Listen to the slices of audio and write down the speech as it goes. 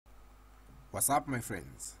What's up, my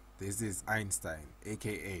friends? This is Einstein,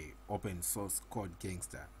 aka Open Source Code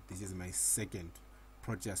Gangster. This is my second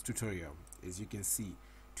Proteus tutorial. As you can see,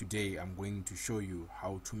 today I'm going to show you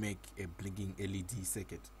how to make a blinking LED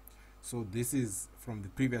circuit. So this is from the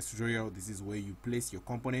previous tutorial. This is where you place your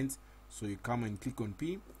components. So you come and click on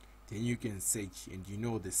P, then you can search, and you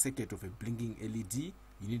know the circuit of a blinking LED.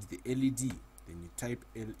 You need the LED. Then you type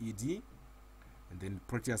LED, and then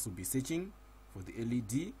Proteus will be searching for the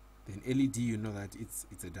LED. Then LED, you know that it's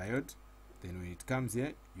a diode. Then when it comes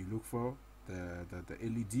here, you look for the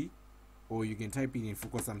LED, or you can type it in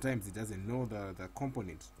full, because sometimes it doesn't know the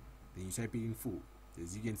component. Then you type it in full.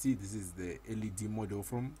 As you can see, this is the LED model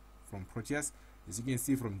from Proteus. As you can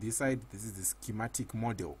see from this side, this is the schematic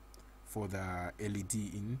model for the LED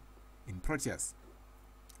in Proteus,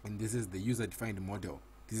 and this is the user-defined model.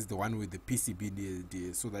 This is the one with the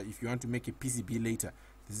PCB, so that if you want to make a PCB later,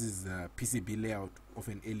 this is the PCB layout of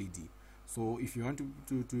an LED. So if you want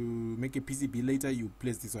to make a PCB later, you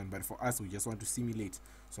place this one, but for us, we just want to simulate.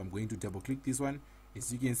 So I'm going to double click this one.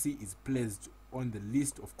 As you can see, it's placed on the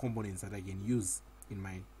list of components that I can use in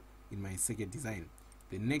my circuit design.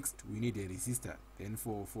 The next, we need a resistor. Then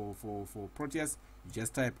for Proteus, you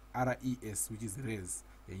just type RES, which is res.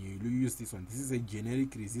 Then you use this one. This is a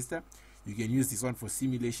generic resistor. You can use this one for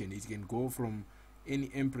simulation. It can go from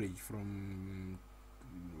any amperage, from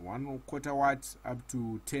 1/4 watt up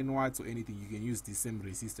to 10 watts or anything. You can use the same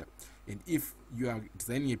resistor. And if you are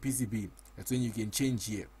designing a PCB, that's when you can change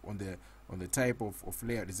here on the type of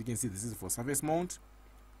layout. As you can see, this is for surface mount.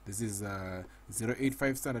 This is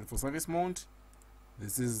 085 standard for surface mount.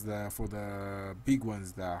 This is for the big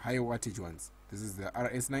ones, the high wattage ones. This is the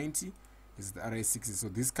RS90. This is the RS60. So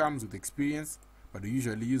this comes with experience, but we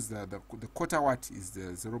usually use the 1/4 watt is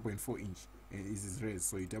the 0.4 inch, and this is res.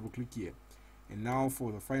 So you double click here. And now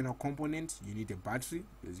for the final component, you need a battery.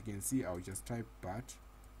 As you can see, I'll just type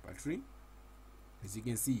battery. As you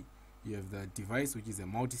can see, you have the device, which is a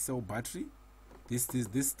multi-cell battery. This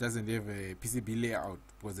doesn't have a PCB layout,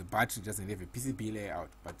 because the battery doesn't have a PCB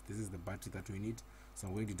layout, but this is the battery that we need. So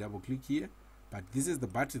I'm going to double click here. But this is the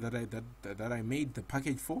battery that I made the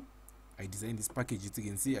package for. I designed this package. As you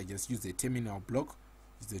can see, I just used a terminal block.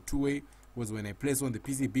 It's a two-way, because when I place on the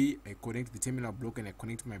PCB, I connect the terminal block and I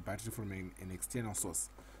connect my battery from an external source.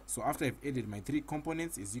 So after I've added my three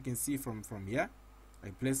components, as you can see from here,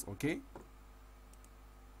 I place OK.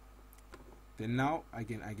 Then now I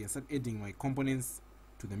can start adding my components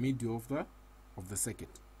to the middle of the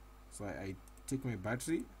circuit. So I take my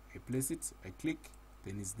battery, I place it, I click,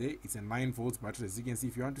 then it's there. It's a 9 volts battery. As you can see,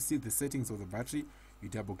 if you want to see the settings of the battery, you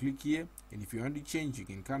double click here, and if you want to change, you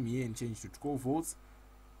can come here and change to 12 volts.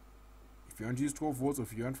 If you want to use 12 volts, or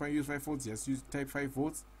if you want to use 5 volts, just type 5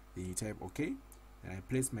 volts. Then you type OK, and I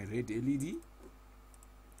place my red LED.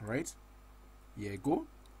 Right, here I go.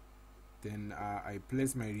 Then I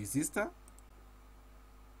place my resistor.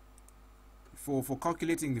 For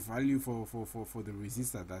calculating the value for the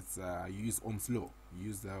resistor, that's you use Ohm's law. You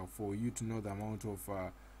use for you to know the amount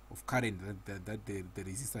of current that the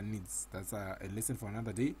resistor needs. That's a lesson for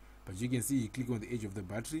another day. But you can see, you click on the edge of the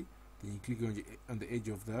battery, then you click on the edge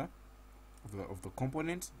of the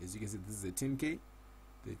component. As you can see, this is a 10k,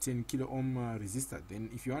 the 10 kilo ohm resistor.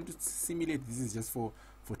 Then if you want to simulate, this is just for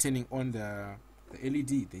turning on the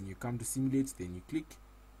LED. Then you come to simulate, then you click,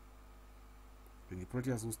 then the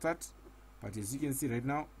Proteus will start. But as you can see right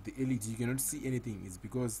now, the LED, you cannot see anything. It's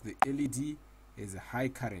because the LED is a high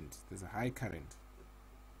current. There's a high current.